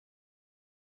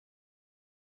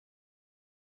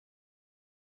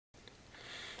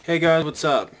Hey guys, what's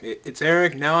up? It's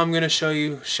Eric. Now I'm going to show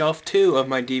you shelf 2 of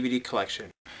my DVD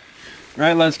collection.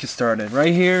 Right, let's get started.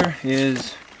 Right here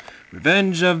is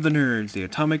Revenge of the Nerds, the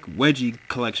Atomic Wedgie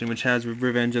collection, which has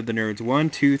Revenge of the Nerds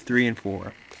 1, 2, 3, and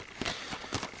 4.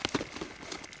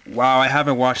 Wow, I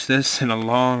haven't watched this in a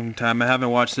long time. I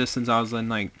haven't watched this since I was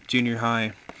in junior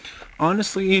high.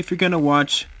 Honestly, if you're going to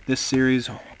watch this series,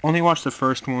 only watch the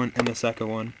first one and the second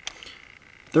one.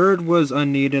 Third was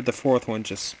unneeded, the fourth one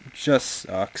just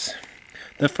sucks.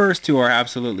 The first two are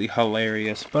absolutely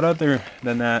hilarious, but other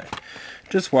than that,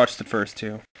 just watch the first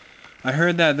two. I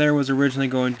heard that there was originally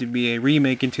going to be a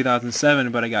remake in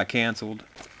 2007, but it got cancelled.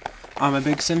 I'm a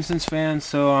big Simpsons fan,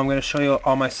 so I'm going to show you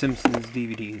all my Simpsons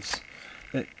DVDs.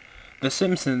 The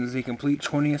Simpsons, the complete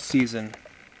 20th season.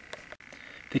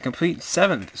 The complete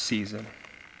 7th season.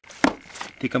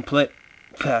 The complete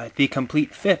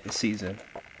 5th season.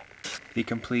 The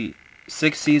complete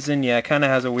 6th season, yeah, it kind of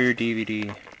has a weird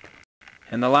DVD.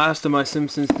 And the last of my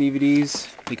Simpsons DVDs,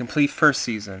 the complete 1st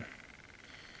season.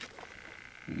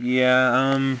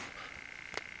 Yeah,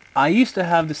 I used to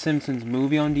have the Simpsons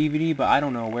movie on DVD, but I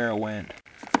don't know where it went.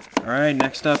 Alright,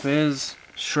 next up is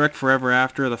Shrek Forever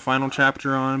After, the final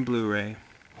chapter on Blu-ray.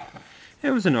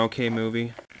 It was an okay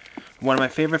movie. One of my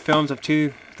favorite films of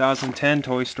 2010,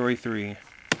 Toy Story 3.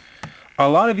 A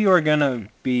lot of you are gonna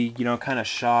be, kind of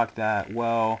shocked that,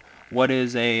 well, what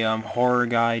is a horror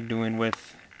guy doing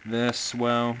with this?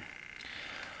 Well,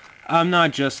 I'm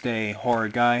not just a horror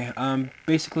guy.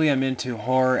 Basically, I'm into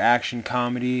horror, action,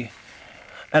 comedy,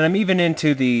 and I'm even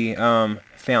into the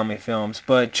family films,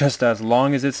 but just as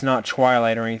long as it's not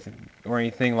Twilight or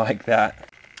anything like that.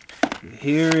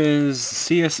 Here is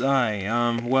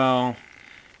CSI.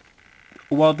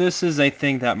 Well, this is a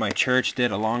thing that my church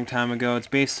did a long time ago. It's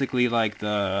basically like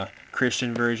the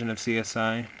Christian version of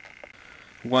CSI.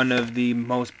 One of the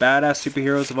most badass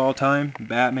superheroes of all time,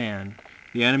 Batman,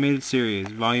 the animated series,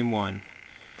 Volume 1.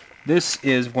 This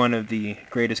is one of the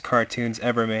greatest cartoons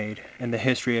ever made in the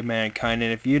history of mankind,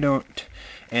 and if you don't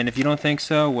think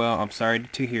so, well, I'm sorry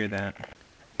to hear that.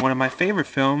 One of my favorite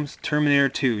films, Terminator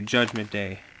 2, Judgment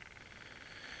Day.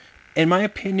 In my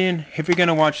opinion, if you're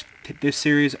gonna watch this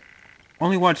series,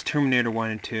 only watch Terminator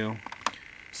 1 and 2.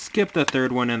 Skip the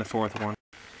third one and the fourth one.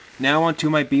 Now on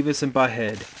to my Beavis and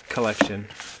Butt-Head collection.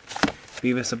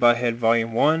 Beavis and Butt-Head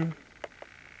Volume 1,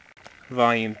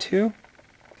 Volume 2,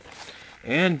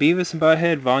 and Beavis and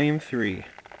Butt-Head Volume 3.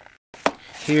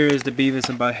 Here is the Beavis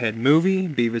and Butt-Head movie,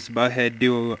 Beavis and Butt-Head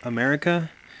Duo America.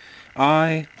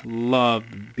 I love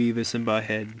Beavis and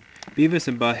Butt-Head. Beavis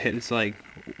and Butt-Head is like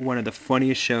one of the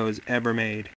funniest shows ever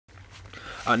made.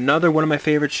 Another one of my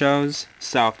favorite shows,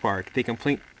 South Park, the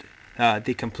complete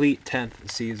 10th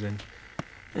season.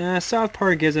 South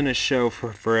Park isn't a show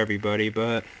for everybody,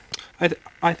 but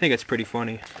I think it's pretty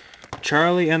funny.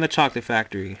 Charlie and the Chocolate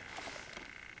Factory.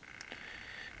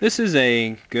 This is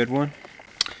a good one.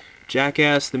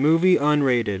 Jackass the movie,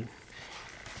 unrated.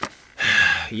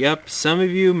 Yep, some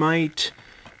of you might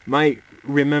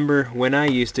remember when I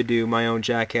used to do my own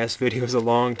Jackass videos a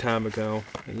long time ago.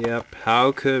 Yep,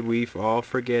 how could we all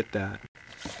forget that?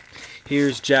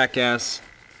 Here's Jackass,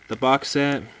 the box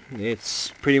set.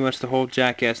 It's pretty much the whole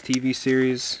Jackass TV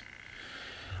series.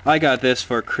 I got this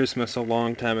for Christmas a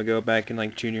long time ago, back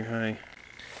in junior high.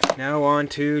 Now on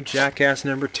to Jackass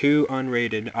number 2,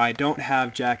 unrated. I don't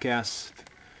have Jackass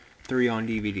 3 on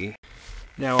DVD.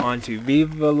 Now on to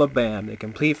Viva La Bam, the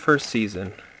complete 1st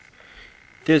season.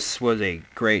 This was a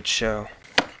great show.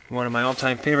 One of my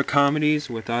all-time favorite comedies,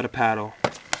 without a paddle.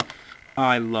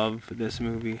 I love this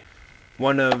movie.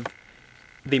 One of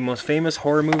the most famous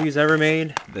horror movies ever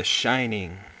made, The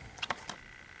Shining.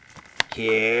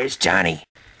 Here's Johnny.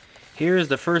 Here's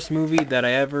the first movie that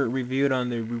I ever reviewed on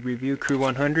the Review Crew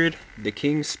 100, The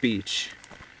King's Speech.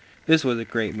 This was a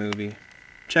great movie.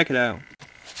 Check it out.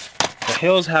 The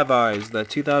Hills Have Eyes, the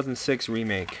 2006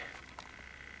 remake.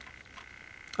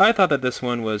 I thought that this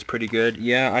one was pretty good.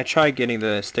 Yeah, I tried getting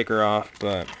the sticker off,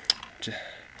 but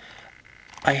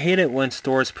I hate it when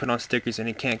stores put on stickers and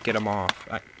you can't get them off.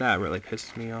 That really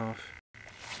pisses me off.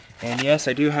 And yes,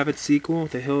 I do have its sequel,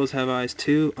 The Hills Have Eyes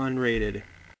 2, unrated.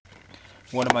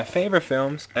 One of my favorite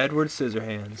films, Edward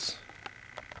Scissorhands.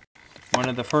 One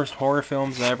of the first horror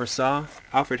films I ever saw,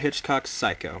 Alfred Hitchcock's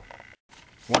Psycho.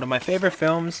 One of my favorite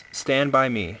films, Stand By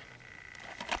Me.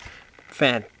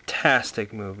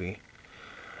 Fantastic movie.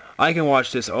 I can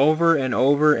watch this over and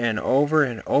over and over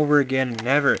and over again and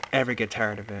never ever get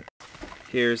tired of it.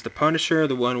 Here's The Punisher,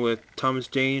 the one with Thomas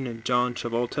Jane and John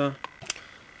Travolta.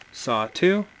 Saw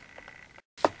 2.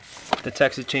 The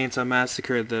Texas Chainsaw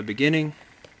Massacre at the beginning.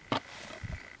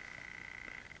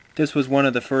 This was one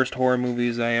of the first horror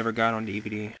movies I ever got on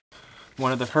DVD.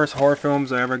 One of the first horror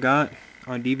films I ever got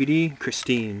on DVD,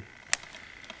 Christine.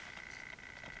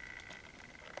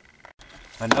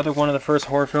 Another one of the first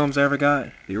horror films I ever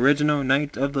got, the original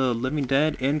Night of the Living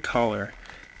Dead in color.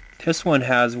 This one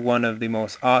has one of the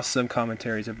most awesome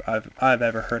commentaries I've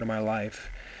ever heard in my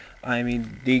life. I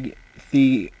mean,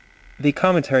 the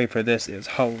commentary for this is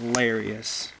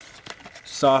hilarious.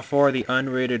 Saw 4, the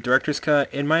unrated director's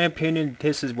cut. In my opinion,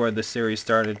 this is where the series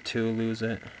started to lose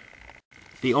it.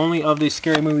 The only of these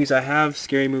scary movies I have,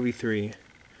 Scary Movie 3.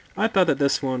 I thought that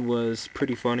this one was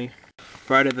pretty funny.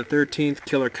 Friday the 13th,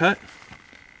 Killer Cut.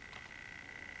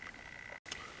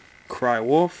 Cry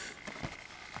Wolf.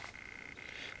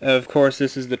 Of course,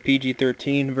 this is the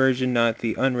PG-13 version, not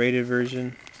the unrated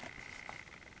version.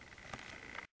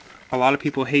 A lot of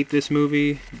people hate this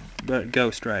movie, but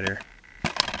Ghost Rider.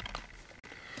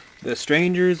 The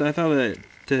Strangers, I thought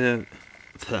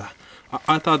that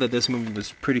this movie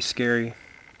was pretty scary.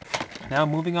 Now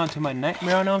moving on to my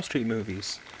Nightmare on Elm Street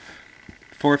movies.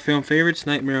 4 film favorites,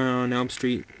 Nightmare on Elm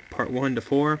Street Part 1 to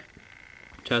 4,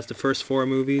 which has the first 4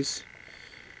 movies.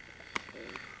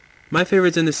 My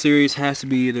favorites in the series has to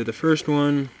be either the first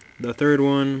one, the third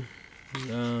one,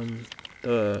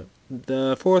 the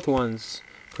fourth one's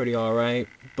pretty alright,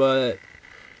 but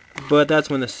that's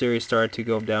when the series started to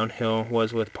go downhill,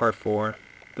 was with Part 4.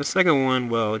 The second one,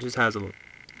 well, it just has a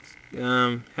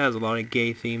lot of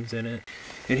gay themes in it.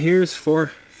 And here's 4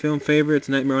 film favorites,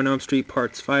 Nightmare on Elm Street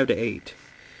Parts 5 to 8.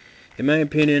 In my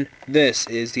opinion, this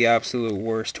is the absolute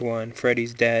worst one,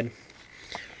 Freddy's Dead.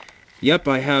 Yep,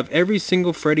 I have every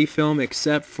single Freddy film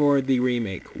except for the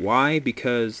remake. Why?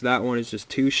 Because that one is just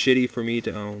too shitty for me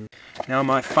to own. Now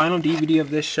my final DVD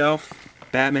of this shelf,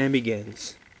 Batman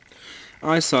Begins.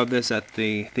 I saw this at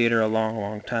the theater a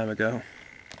long time ago.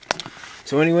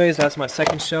 So anyways, that's my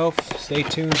second shelf. Stay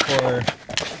tuned for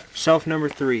shelf number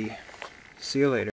 3. See you later.